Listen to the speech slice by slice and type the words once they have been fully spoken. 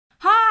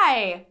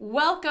Hi!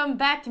 Welcome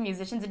back to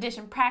Musicians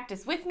Edition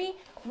Practice with me.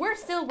 We're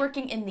still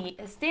working in the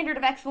Standard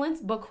of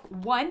Excellence, Book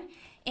 1,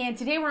 and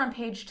today we're on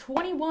page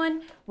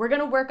 21. We're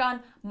going to work on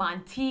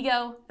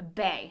Montego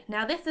Bay.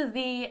 Now this is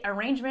the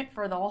arrangement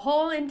for the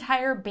whole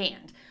entire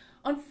band.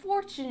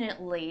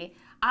 Unfortunately,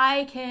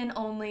 I can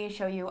only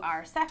show you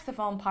our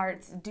saxophone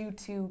parts due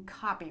to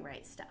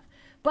copyright stuff.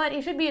 But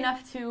it should be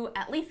enough to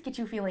at least get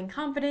you feeling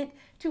confident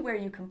to where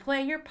you can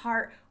play your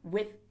part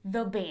with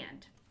the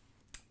band.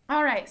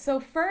 All right, so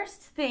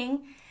first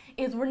thing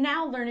is we're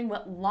now learning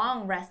what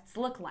long rests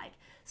look like.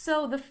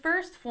 So the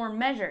first 4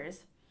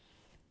 measures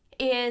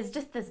is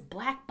just this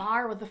black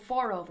bar with a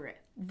 4 over it.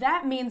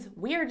 That means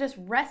we are just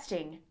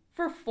resting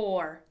for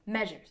 4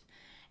 measures.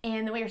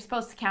 And the way you're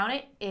supposed to count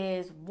it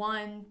is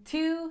 1,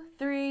 2,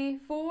 3,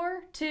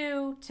 4,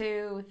 2,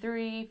 2,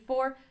 3,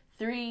 4,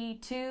 3,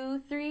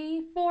 2,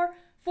 3, 4,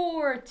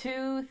 4,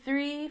 2,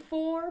 3,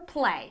 4,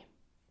 play.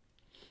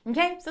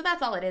 Okay, so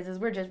that's all it is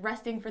we're just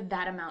resting for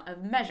that amount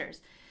of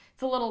measures.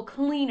 It's a little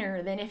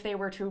cleaner than if they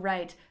were to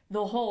write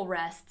the whole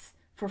rests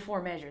for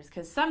 4 measures,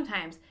 because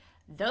sometimes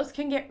those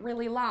can get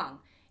really long.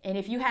 And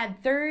if you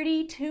had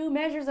 32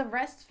 measures of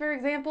rests, for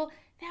example,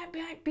 that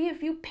might be a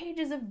few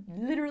pages of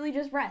literally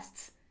just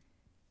rests.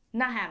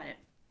 Not having it.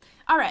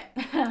 All right,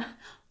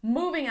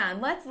 moving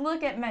on. Let's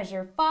look at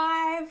measure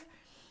 5.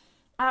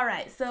 All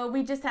right, so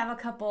we just have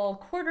a couple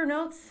quarter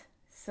notes,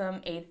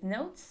 some eighth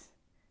notes,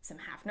 some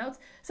half notes,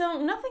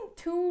 so nothing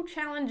too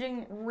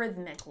challenging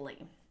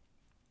rhythmically.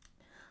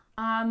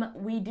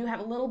 We do have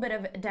a little bit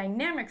of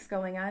dynamics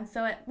going on,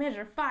 so at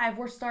measure 5,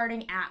 we're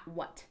starting at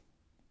what?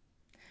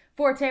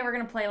 Forte, we're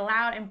going to play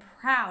loud and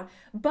proud,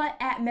 but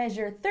at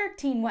measure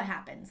 13, what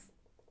happens?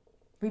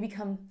 We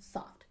become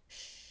soft.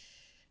 Shh.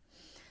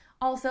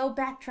 Also,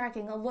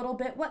 backtracking a little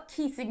bit, what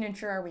key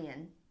signature are we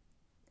in?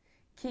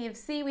 Key of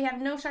C, we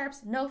have no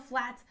sharps, no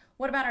flats.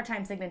 What about our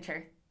time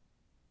signature?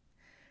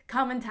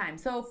 Common time,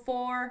 so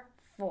 4,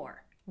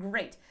 4.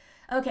 Great.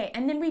 Okay,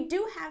 and then we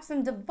do have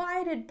some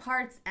divided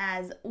parts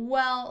as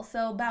well.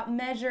 So about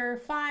measure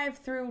 5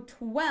 through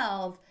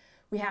 12,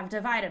 we have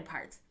divided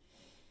parts.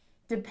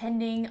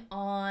 Depending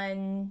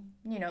on,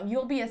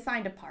 you'll be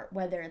assigned a part,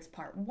 whether it's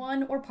part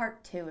 1 or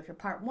part 2. If you're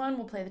part 1,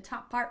 we'll play the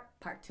top part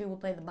 2 will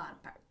play the bottom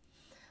part.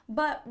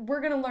 But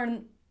we're going to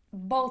learn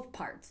both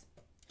parts.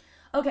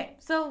 Okay,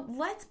 so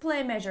let's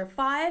play measure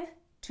 5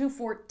 to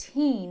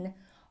 14,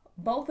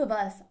 both of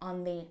us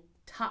on the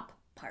top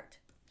part.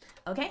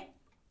 Okay?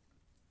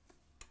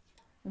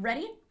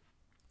 Ready?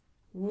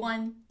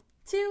 1,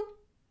 2,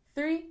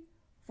 3,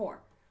 4.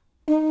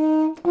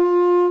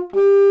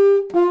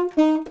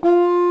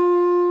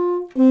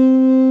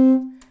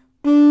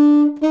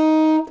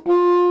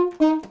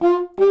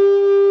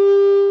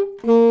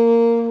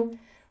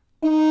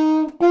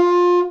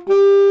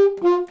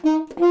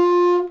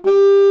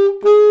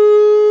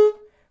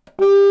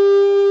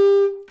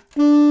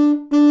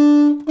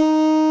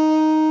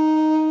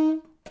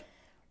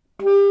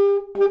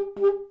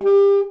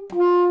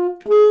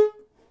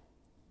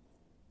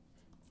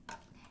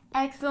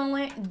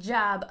 Excellent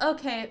job.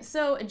 Okay,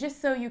 so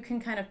just so you can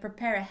kind of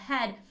prepare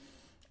ahead,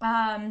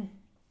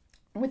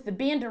 with the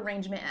band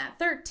arrangement at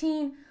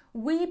 13,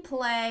 we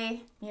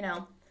play,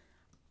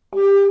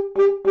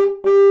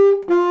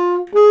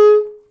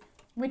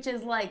 which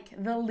is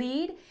like the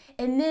lead,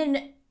 and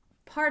then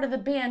part of the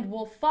band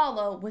will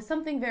follow with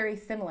something very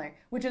similar,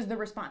 which is the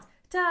response.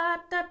 Da,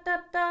 da, da,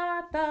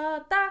 da, da,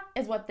 da,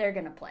 is what they're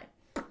going to play.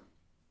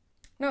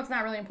 No, it's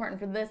not really important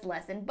for this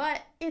lesson,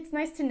 but it's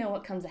nice to know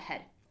what comes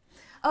ahead.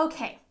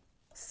 Okay,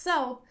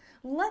 so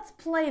let's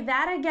play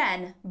that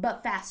again,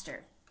 but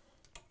faster.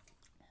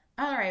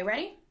 All right,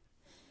 ready?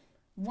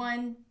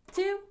 1,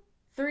 2,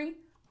 3,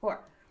 4.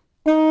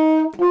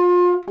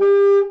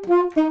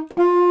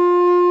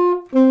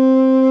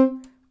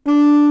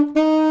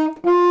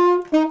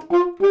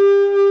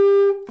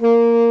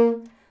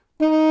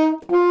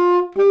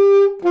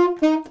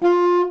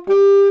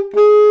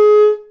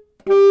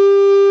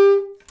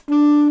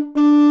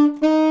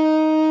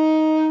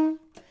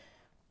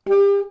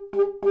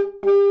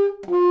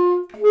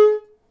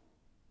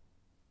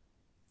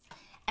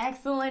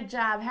 Excellent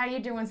job. How are you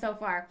doing so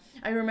far?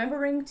 Are you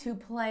remembering to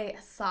play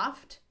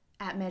soft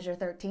at measure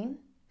 13?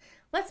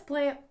 Let's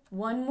play it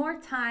one more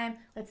time.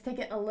 Let's take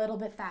it a little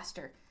bit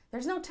faster.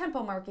 There's no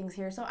tempo markings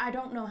here, so I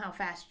don't know how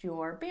fast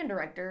your band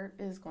director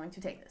is going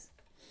to take this.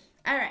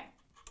 All right.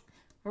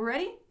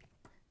 Ready?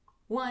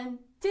 1,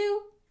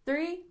 2,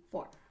 3,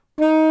 4.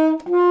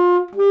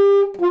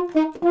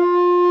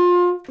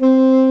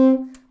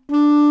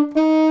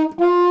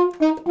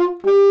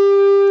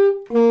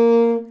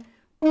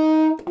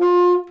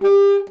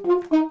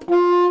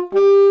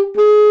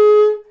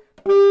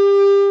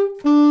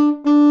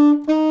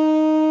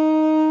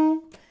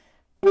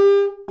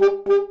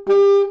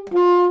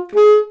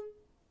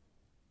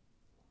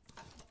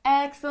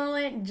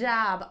 Excellent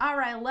job. All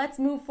right, let's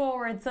move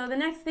forward. So the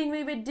next thing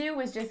we would do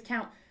is just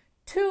count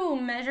 2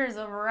 measures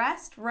of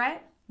rest,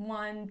 right?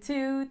 1,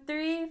 2,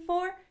 3,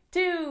 4,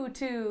 2,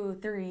 2,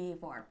 3,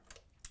 4.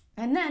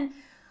 And then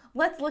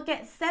let's look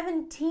at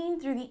 17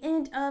 through the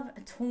end of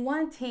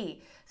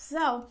 20.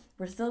 So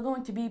we're still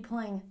going to be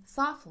playing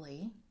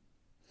softly.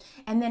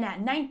 And then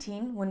at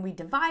 19, when we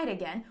divide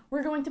again,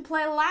 we're going to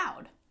play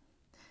loud.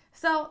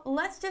 So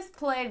let's just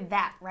play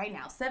that right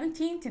now.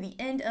 17 to the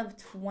end of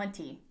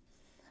 20.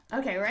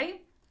 Okay,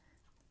 ready?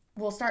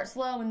 We'll start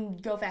slow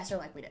and go faster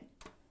like we did.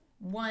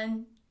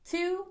 1,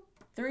 2,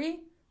 3,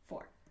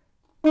 4.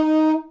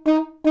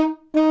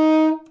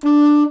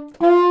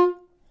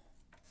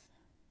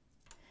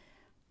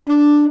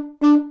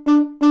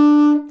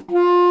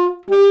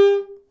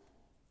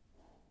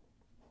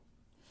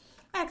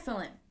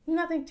 Excellent.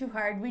 Nothing too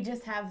hard. We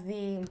just have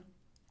the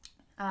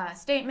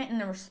statement and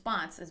the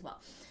response as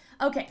well.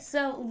 Okay,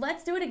 so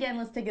let's do it again.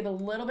 Let's take it a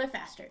little bit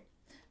faster.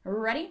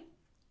 Ready?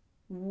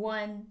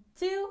 1,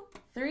 2,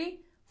 3,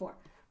 4.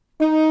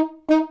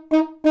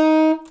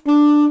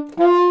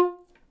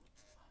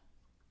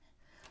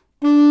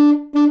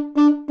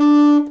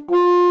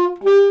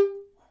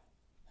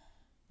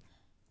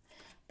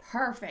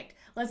 Perfect.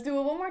 Let's do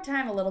it one more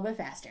time a little bit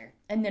faster,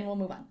 and then we'll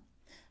move on.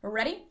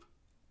 Ready?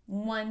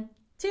 1,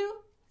 2,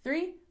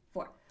 3,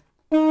 4.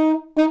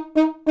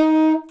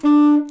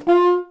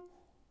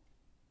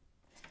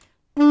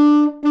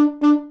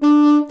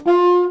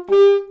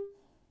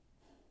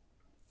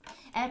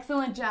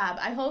 Excellent job.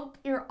 I hope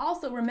you're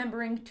also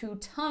remembering to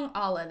tongue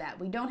all of that.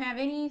 We don't have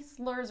any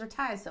slurs or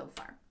ties so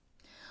far.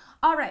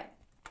 All right.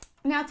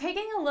 Now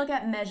taking a look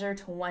at measure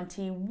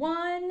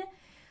 21,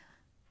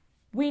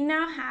 we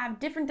now have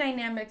different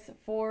dynamics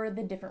for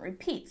the different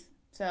repeats.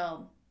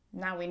 So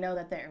now we know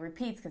that they're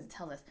repeats because it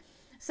tells us.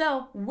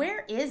 So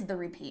where is the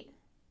repeat?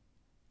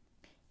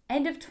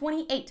 End of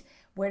 28.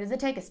 Where does it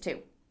take us to?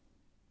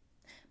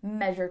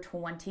 Measure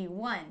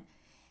 21.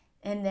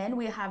 And then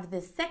we have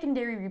this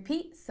secondary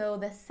repeat. So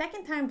the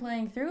second time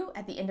playing through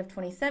at the end of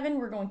 27,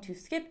 we're going to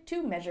skip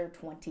to measure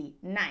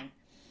 29.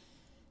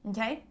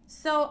 Okay,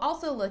 so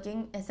also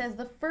looking, it says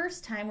the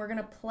first time we're going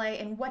to play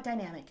in what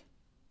dynamic?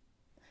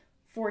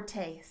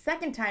 Forte.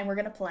 Second time we're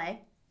going to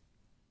play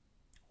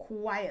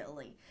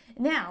quietly.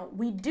 Now,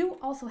 we do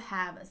also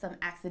have some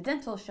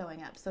accidental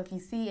showing up. So if you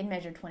see in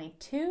measure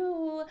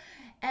 22,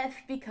 F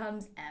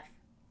becomes F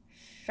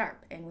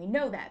sharp. And we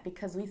know that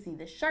because we see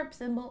the sharp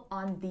symbol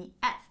on the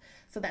F.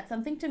 So that's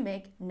something to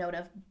make note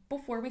of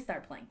before we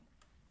start playing.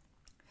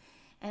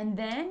 And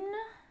then,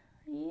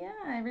 yeah,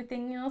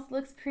 everything else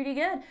looks pretty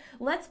good.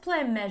 Let's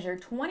play measure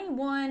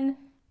 21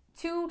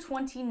 to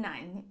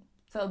 29.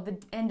 So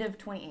the end of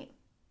 28.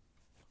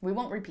 We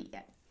won't repeat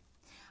yet.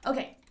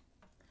 Okay,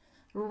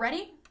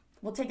 ready?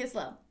 We'll take it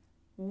slow.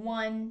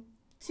 1,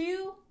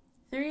 2,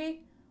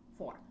 3,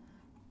 4.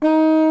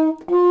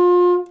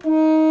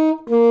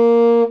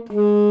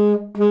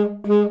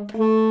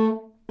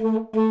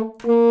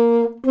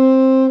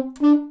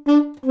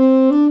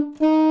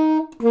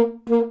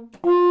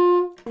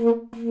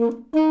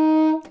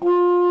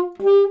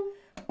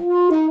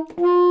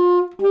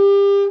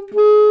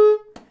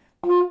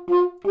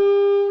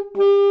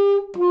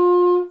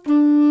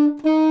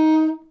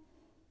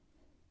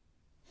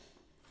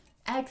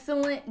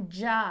 Excellent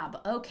job.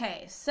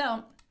 Okay,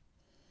 so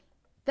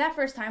that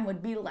first time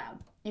would be loud.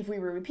 If we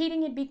were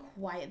repeating, it'd be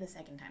quiet the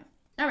second time.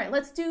 All right,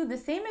 let's do the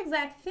same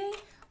exact thing.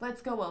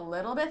 Let's go a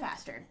little bit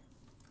faster.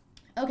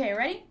 Okay,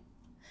 ready?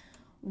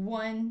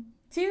 1,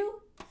 2,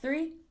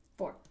 3,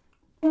 4.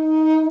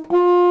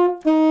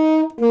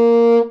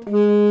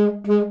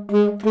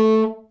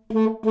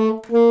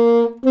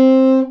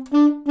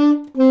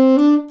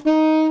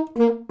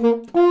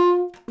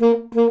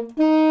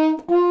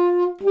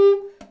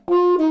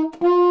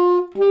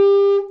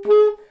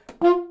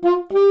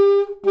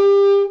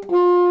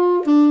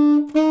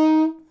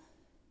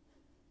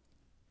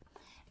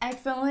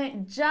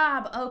 Excellent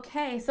job.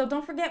 Okay, so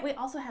don't forget we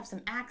also have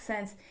some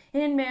accents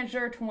in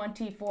measure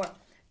 24.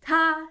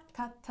 Ta,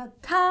 ta, ta,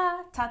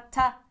 ta, ta,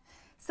 ta.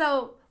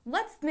 So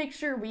let's make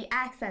sure we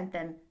accent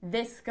them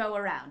this go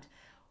around.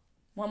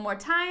 One more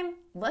time.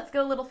 Let's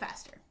go a little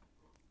faster.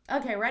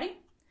 Okay, ready?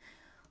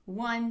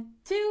 1,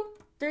 2,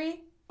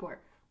 3, 4.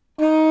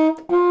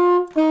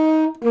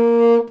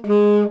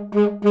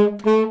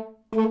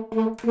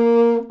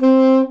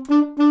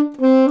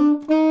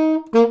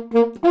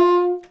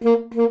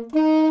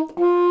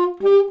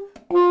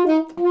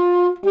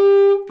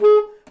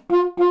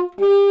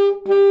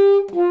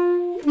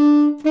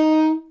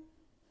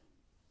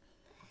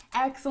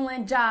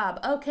 Excellent job.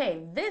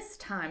 Okay, this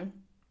time,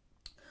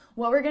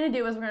 what we're going to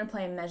do is we're going to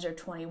play measure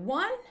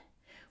 21.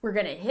 We're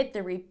going to hit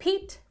the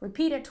repeat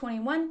at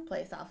 21,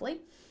 play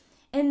softly,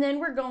 and then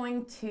we're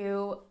going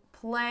to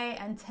play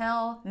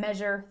until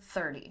measure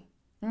 30.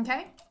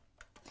 Okay?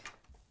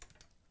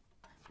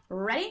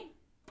 Ready?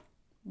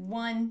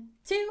 1,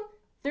 2,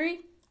 3,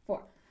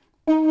 4.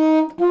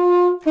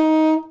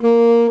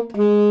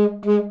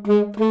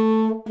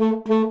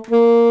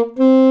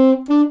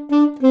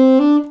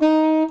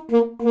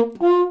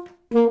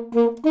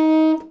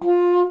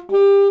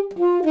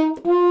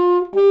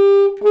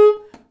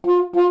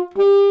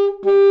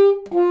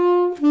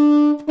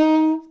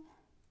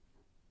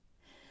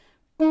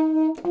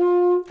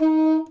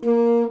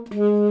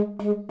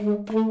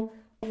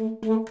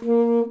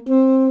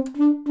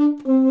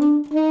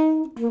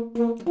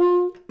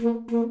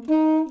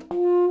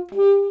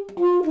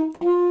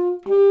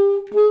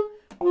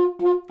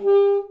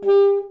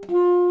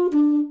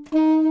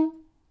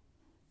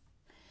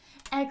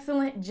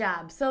 Excellent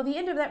job. So the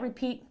end of that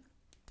repeat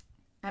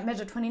at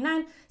measure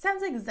 29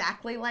 sounds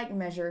exactly like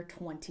measure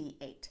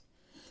 28.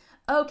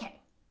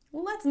 Okay,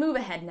 let's move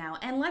ahead now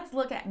and let's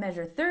look at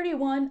measure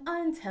 31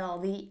 until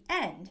the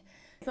end.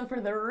 So for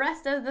the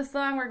rest of the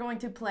song, we're going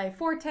to play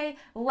forte,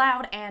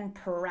 loud, and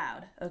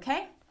proud,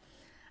 okay?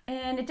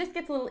 And it just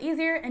gets a little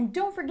easier, and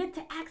don't forget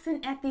to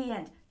accent at the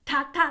end.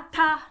 Ta, ta,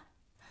 ta.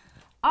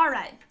 All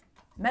right,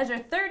 measure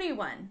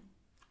 31.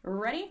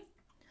 Ready?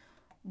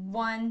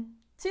 1,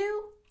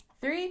 2,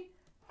 3,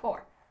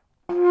 4.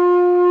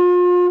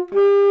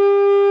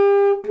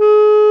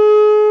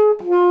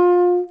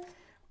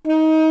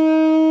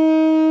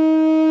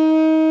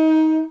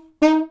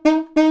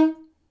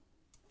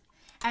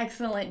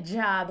 Excellent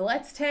job.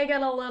 Let's take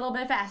it a little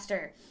bit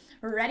faster.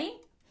 Ready?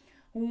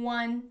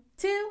 1,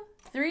 2,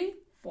 3,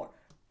 4.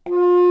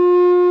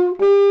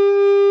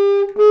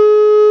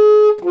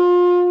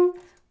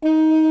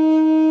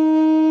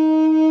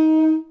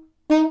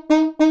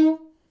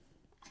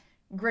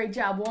 Great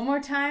job. One more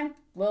time,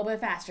 a little bit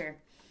faster.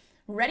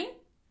 Ready?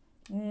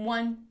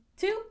 1,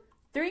 2,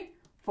 3,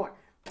 4.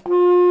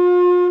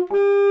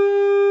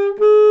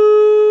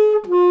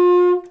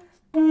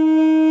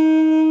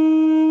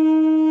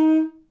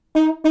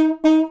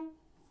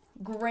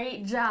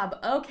 Great job.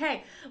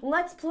 Okay,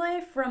 let's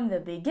play from the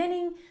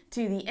beginning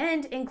to the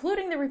end,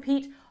 including the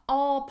repeat,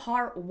 all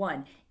part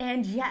 1.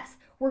 And yes,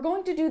 we're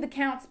going to do the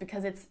counts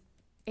because it's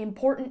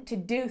important to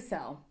do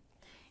so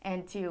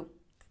and to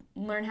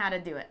learn how to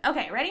do it.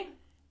 Okay, ready?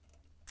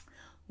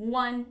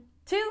 1,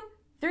 2,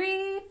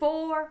 3,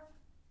 4.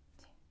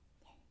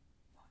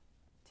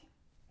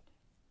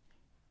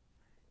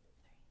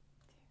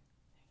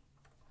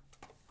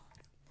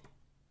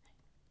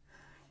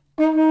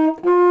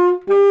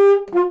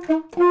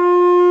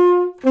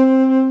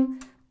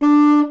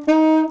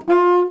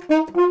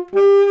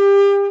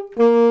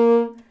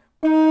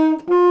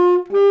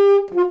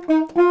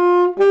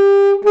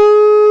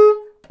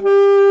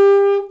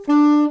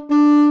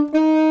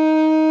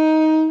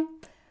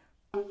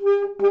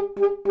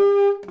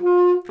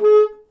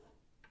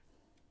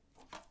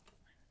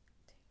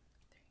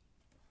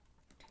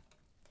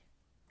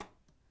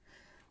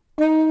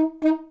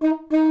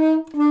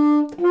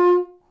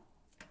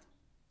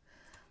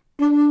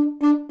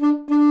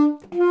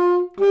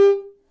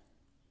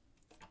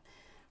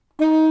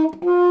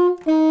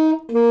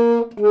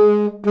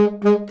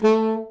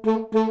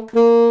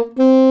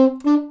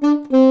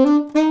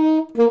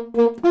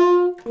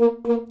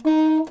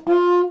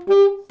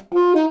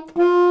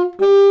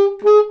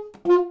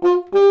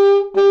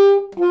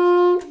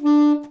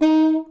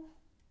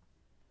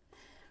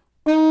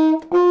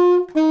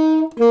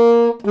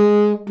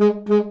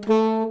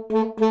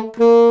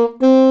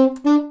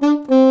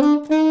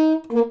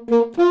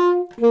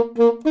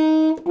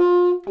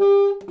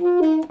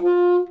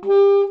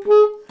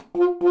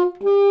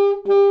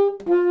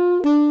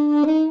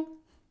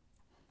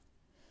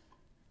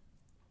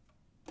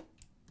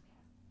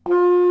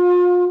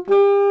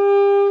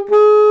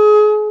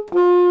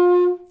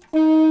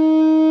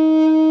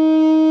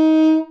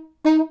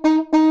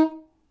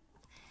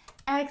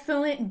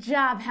 Excellent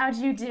job. How'd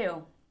you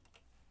do?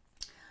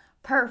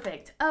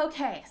 Perfect.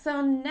 Okay,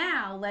 so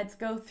now let's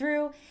go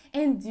through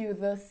and do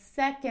the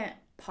second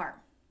part.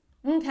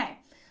 Okay,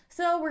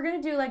 so we're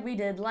going to do like we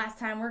did last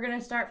time. We're going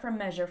to start from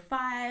measure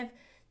 5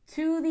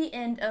 to the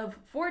end of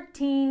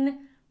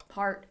 14,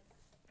 part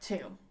 2.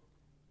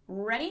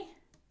 Ready?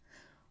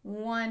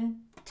 1,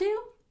 2,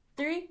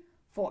 3,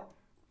 4.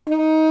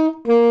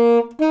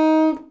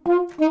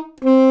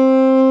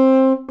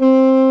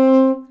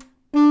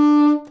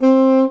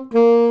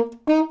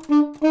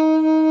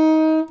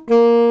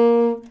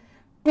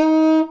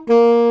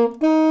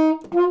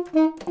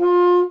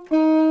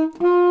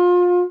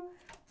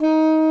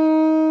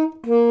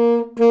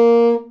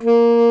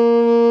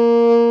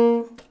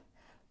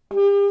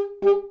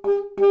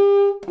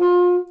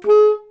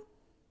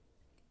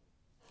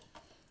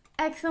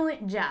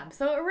 Excellent job.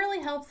 So it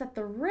really helps that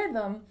the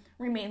rhythm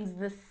remains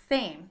the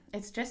same.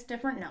 It's just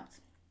different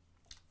notes.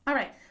 All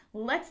right,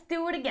 let's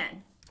do it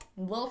again.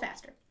 A little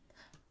faster.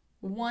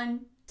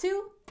 1,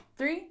 2,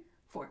 3,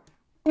 4.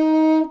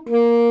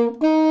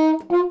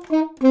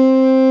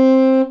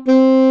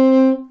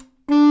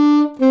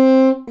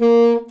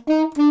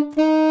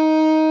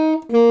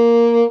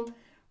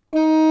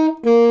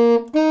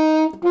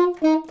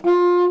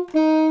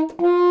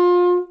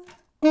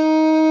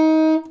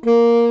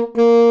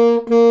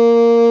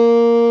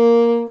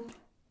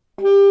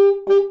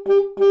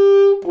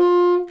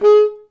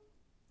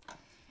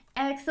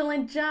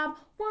 Excellent job.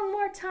 One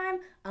more time,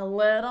 a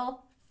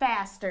little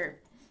faster.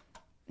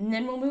 And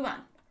then we'll move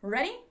on.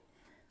 Ready?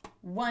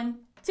 1,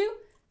 2,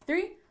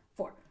 3,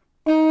 4.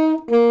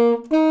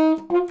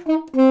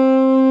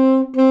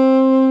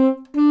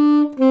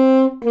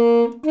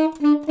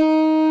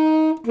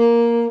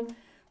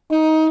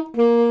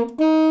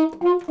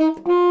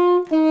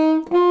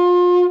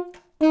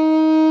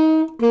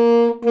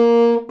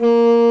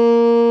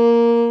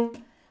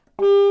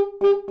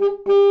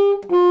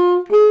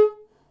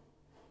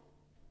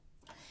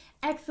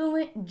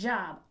 Excellent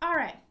job. All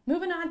right, moving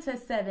on to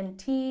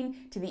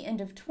 17 to the end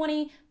of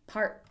 20,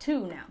 part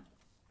 2 now.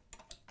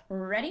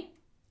 Ready?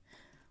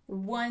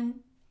 1,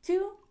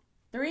 2,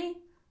 3,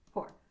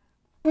 4.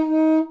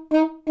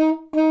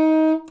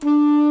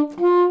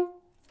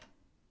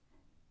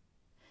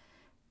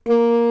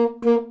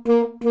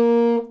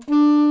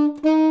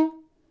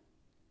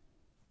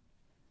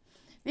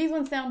 These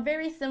ones sound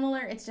very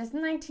similar. It's just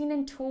 19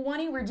 and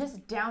 20. We're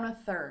just down a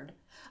third.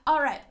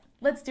 All right,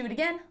 let's do it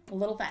again, a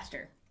little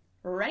faster.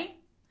 Ready?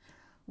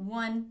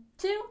 1,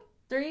 2,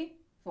 3,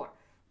 4.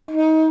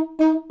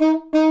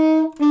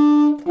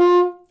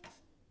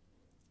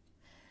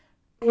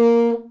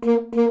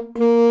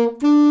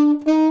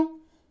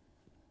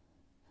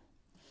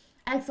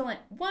 Excellent.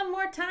 One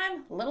more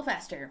time, a little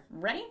faster.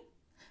 Ready?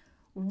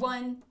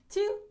 1,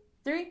 2,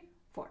 3,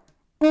 4.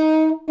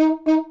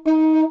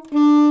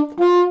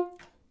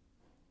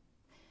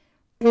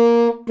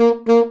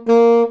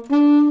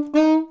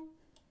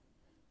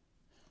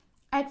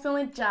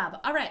 Excellent job.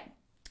 All right,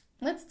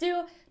 let's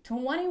do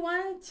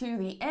 21 to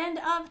the end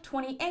of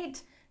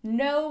 28.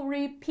 No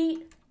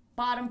repeat,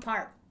 bottom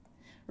part.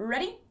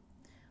 Ready?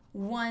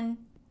 1,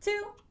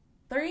 2,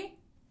 3,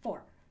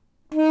 4.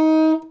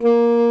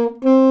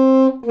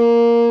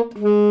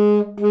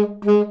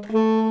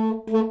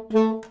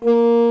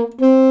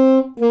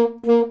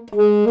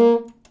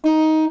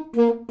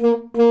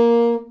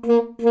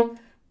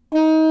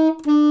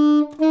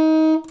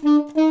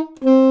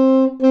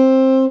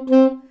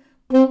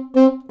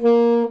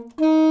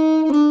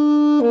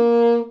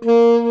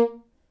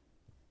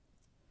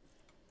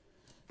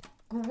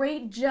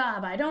 Great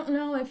job. I don't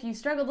know if you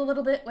struggled a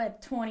little bit with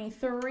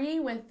 23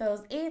 with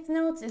those eighth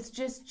notes. It's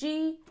just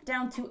G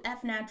down to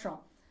F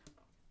natural.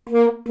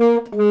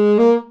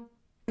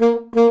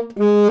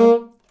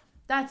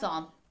 That's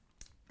all.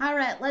 All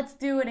right, let's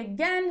do it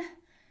again.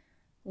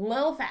 A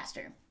little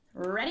faster.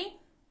 Ready?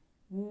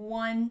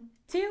 1,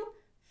 2,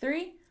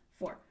 3,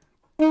 4.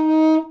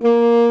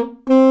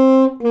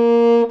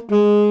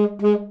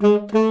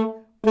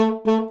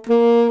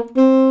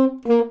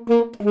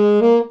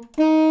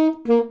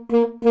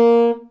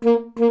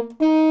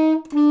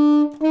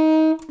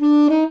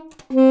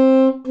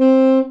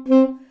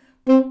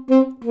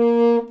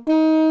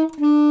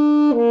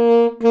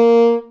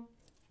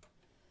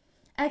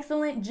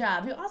 Excellent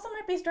job. You also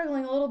might be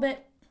struggling a little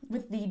bit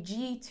with the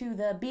G to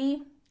the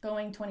B,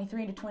 going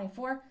 23 to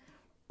 24.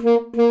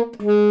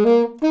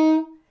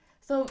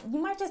 So you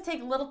might just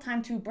take a little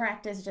time to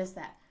practice just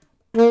that.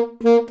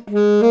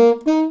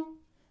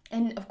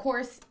 And of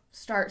course,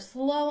 start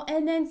slow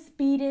and then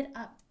speed it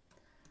up.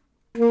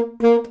 You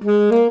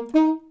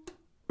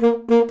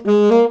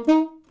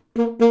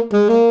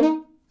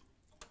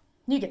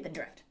get the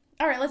drift.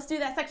 All right, let's do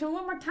that section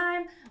one more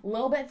time, a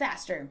little bit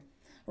faster.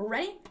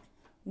 Ready?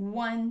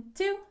 1,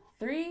 2,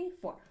 3,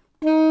 4.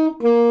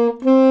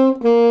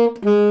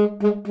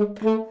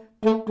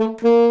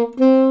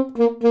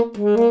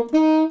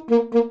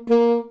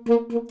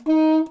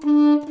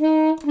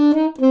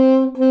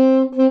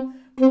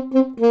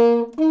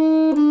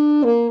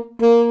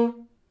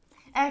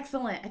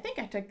 Excellent. I think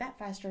I took that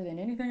faster than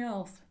anything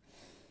else.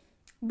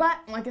 But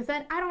like I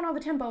said, I don't know the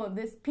tempo of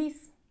this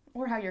piece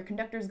or how your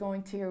conductor is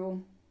going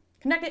to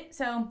conduct it,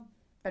 so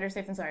better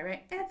safe than sorry,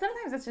 right? And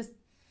sometimes it's just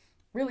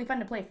really fun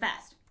to play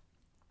fast.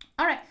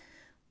 All right,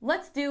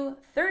 let's do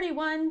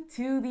 31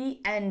 to the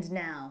end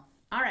now.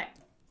 All right,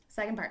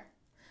 second part.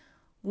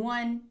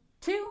 1,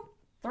 2,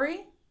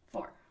 3,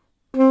 4.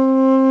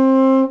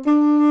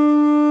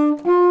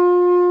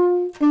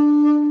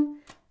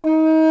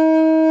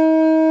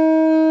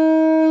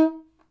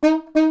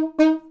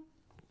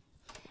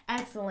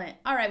 Excellent.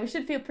 All right, we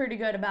should feel pretty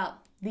good about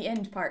the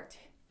end part.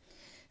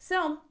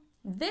 So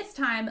this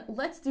time,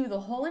 let's do the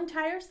whole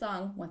entire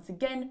song once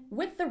again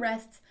with the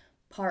rests,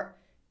 part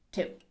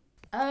 2.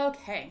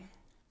 Okay,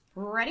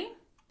 ready?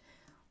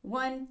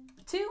 1,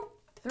 2,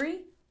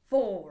 3,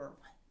 4.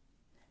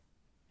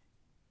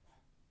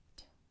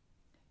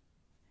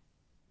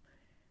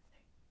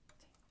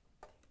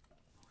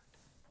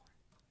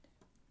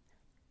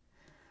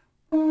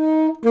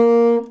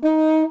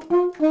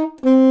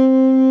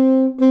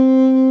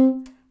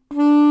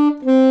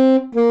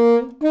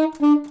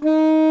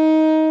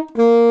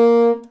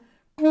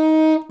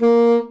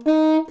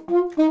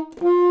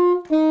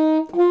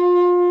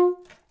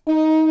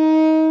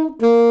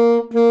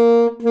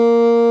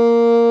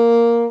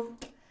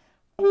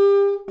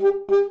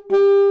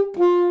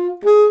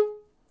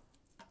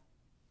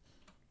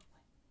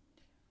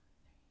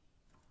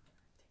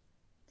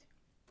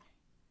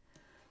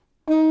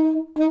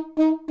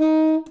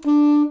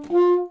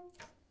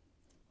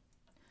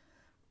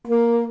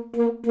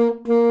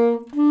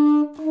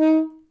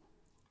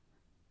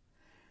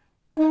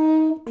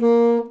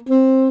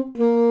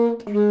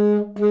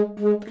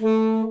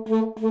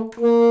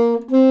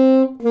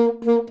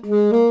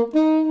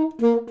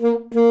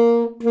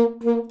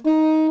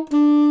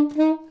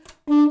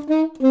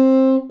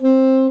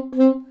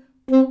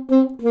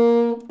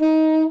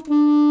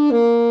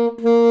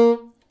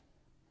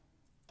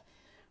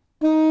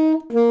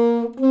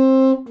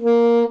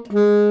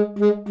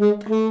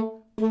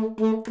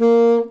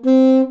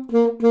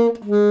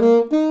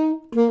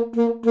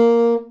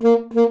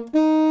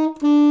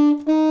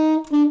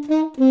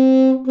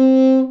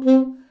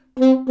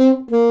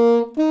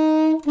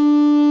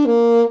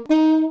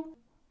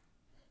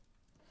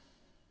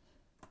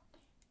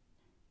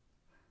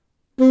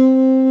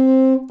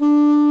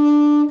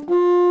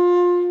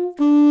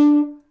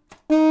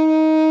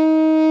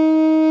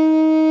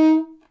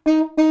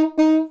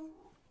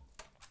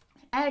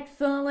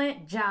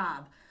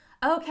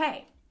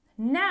 Okay,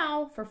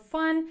 now for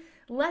fun,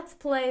 let's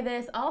play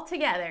this all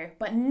together,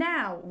 but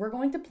now we're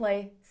going to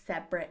play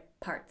separate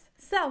parts.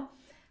 So,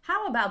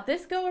 how about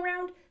this go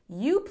around?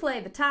 You play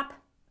the top,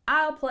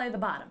 I'll play the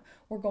bottom.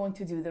 We're going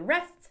to do the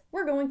rests,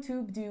 we're going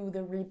to do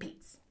the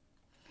repeats.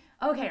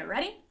 Okay,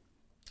 ready?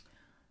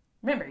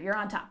 Remember, you're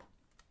on top.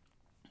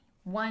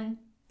 1,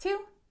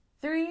 2,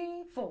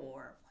 3,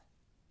 4.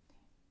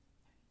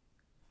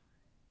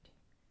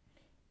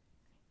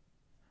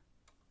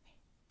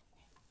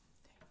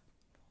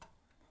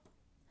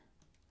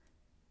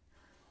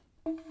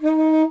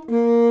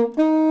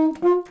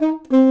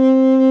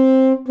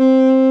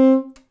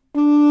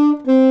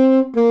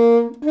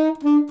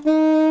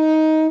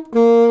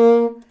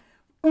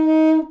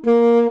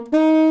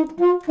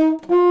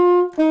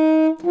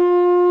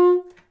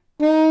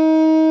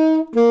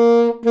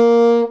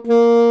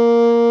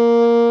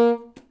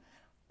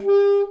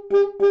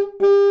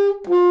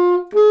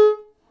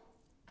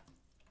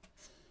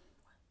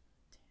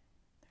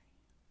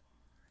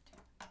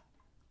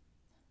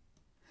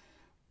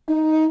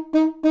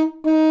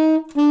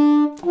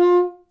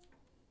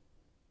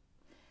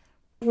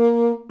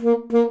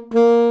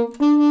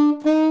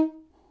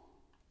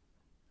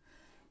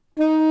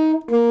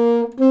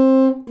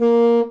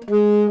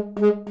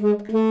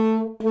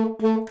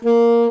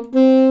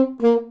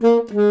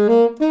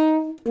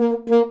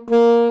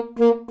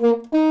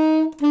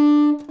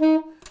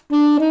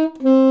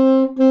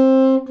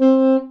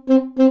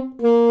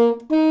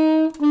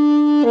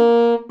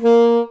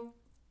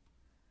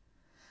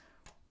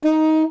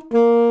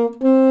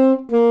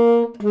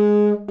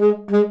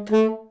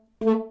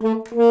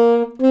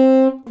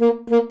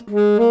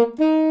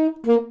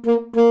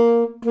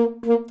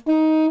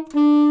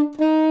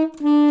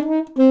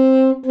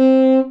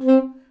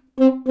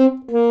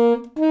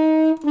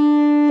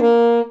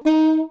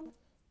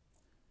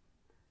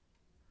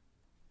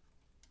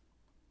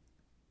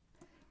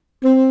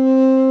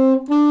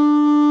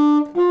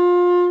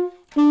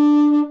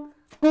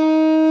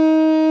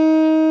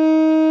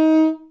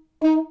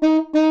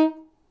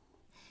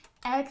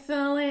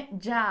 Excellent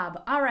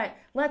job. All right,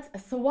 let's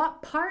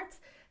swap parts.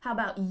 How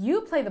about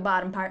you play the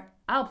bottom part,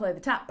 I'll play the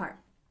top part.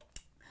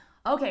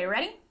 Okay,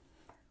 ready?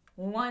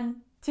 1,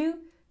 2,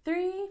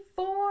 3,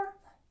 4.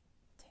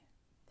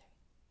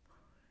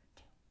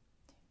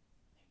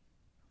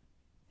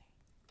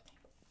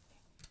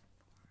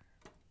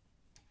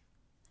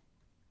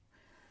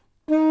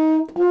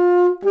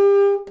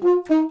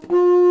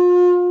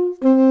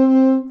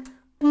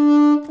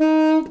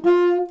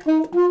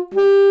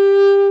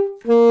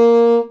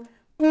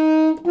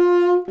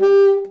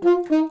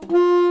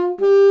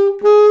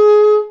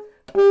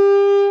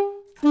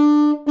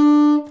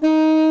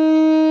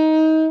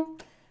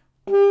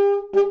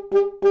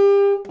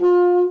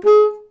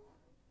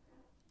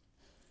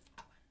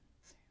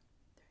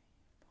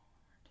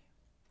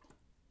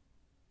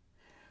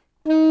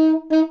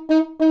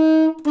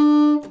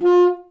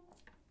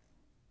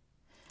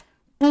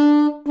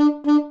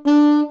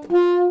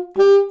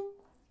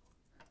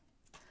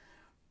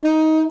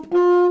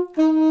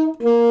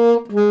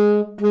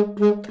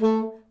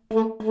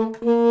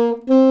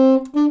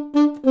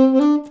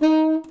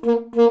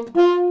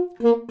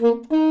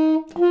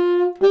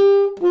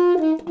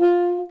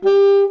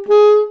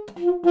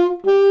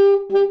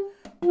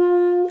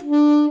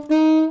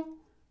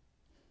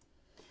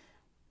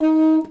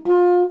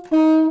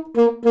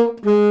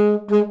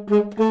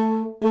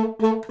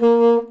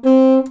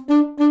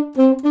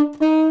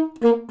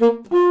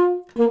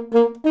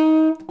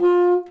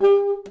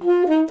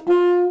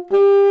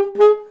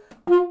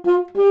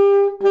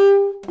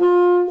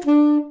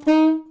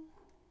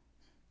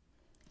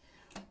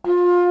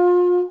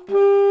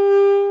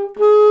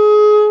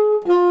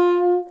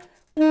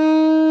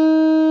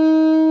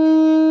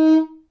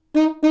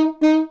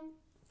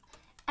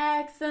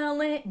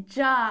 Excellent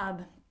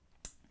job.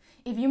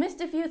 If you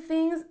missed a few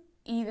things,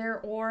 either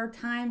or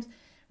times,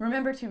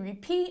 remember to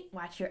repeat,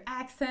 watch your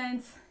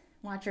accents,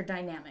 watch your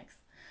dynamics.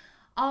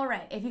 All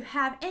right, if you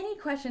have any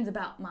questions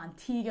about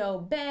Montego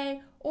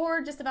Bay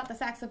or just about the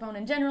saxophone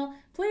in general,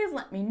 please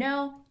let me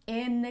know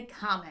in the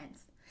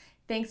comments.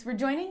 Thanks for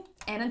joining,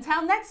 and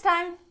until next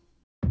time.